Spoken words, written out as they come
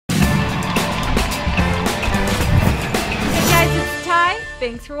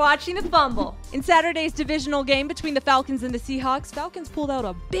Thanks for watching the Fumble. In Saturday's divisional game between the Falcons and the Seahawks, Falcons pulled out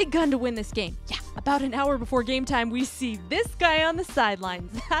a big gun to win this game. Yeah, about an hour before game time, we see this guy on the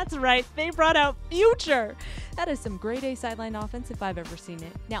sidelines. That's right, they brought out Future. That is some grade A sideline offense if I've ever seen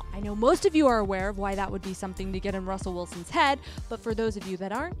it. Now, I know most of you are aware of why that would be something to get in Russell Wilson's head, but for those of you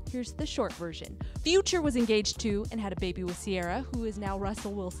that aren't, here's the short version. Future was engaged to and had a baby with Sierra, who is now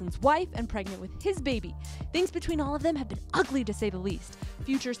Russell Wilson's wife and pregnant with his baby. Things between all of them have been ugly to say the least.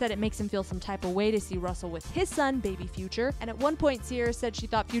 Future said it makes him feel some type of way to see Russell with his son, baby Future, and at one point Sierra said she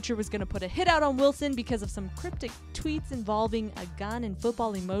thought Future was going to put a hit out on Wilson because of some cryptic tweets involving a gun and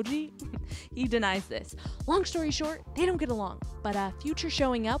football emoji. He denies this. Long story short, they don't get along, but Future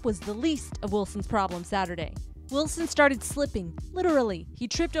showing up was the least of Wilson's problems Saturday. Wilson started slipping, literally. He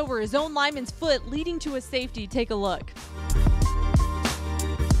tripped over his own lineman's foot, leading to a safety. Take a look.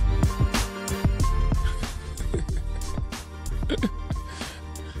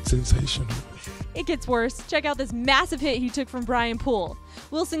 Sensational. It gets worse. Check out this massive hit he took from Brian Poole.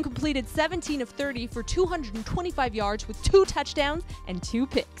 Wilson completed 17 of 30 for 225 yards with 2 touchdowns and 2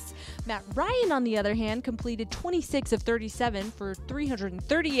 picks. Matt Ryan, on the other hand, completed 26 of 37 for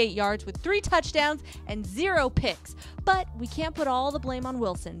 338 yards with 3 touchdowns and 0 picks. But we can't put all the blame on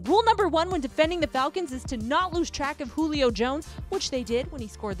Wilson. Rule number 1 when defending the Falcons is to not lose track of Julio Jones, which they did when he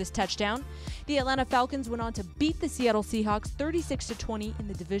scored this touchdown. The Atlanta Falcons went on to beat the Seattle Seahawks 36-20 in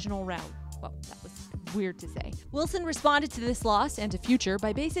the divisional round. Well, that was weird to say. Wilson responded to this loss and to Future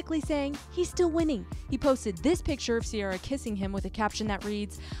by basically saying he's still winning. He posted this picture of Sierra kissing him with a caption that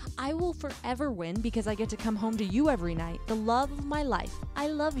reads, "I will forever win because I get to come home to you every night, the love of my life. I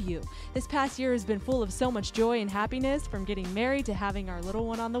love you. This past year has been full of so much joy and happiness, from getting married to having our little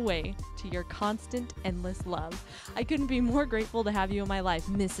one on the way, to your constant, endless love. I couldn't be more grateful to have you in my life,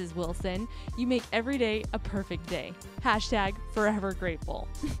 Mrs. Wilson. You make every day a perfect day. Hashtag forever grateful."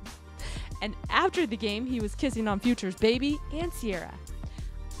 And after the game, he was kissing on Future's baby and Sierra.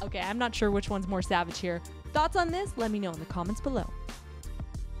 Okay, I'm not sure which one's more savage here. Thoughts on this? Let me know in the comments below.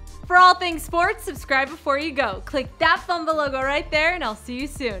 For all things sports, subscribe before you go. Click that Fumble logo right there, and I'll see you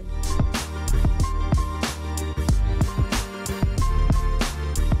soon.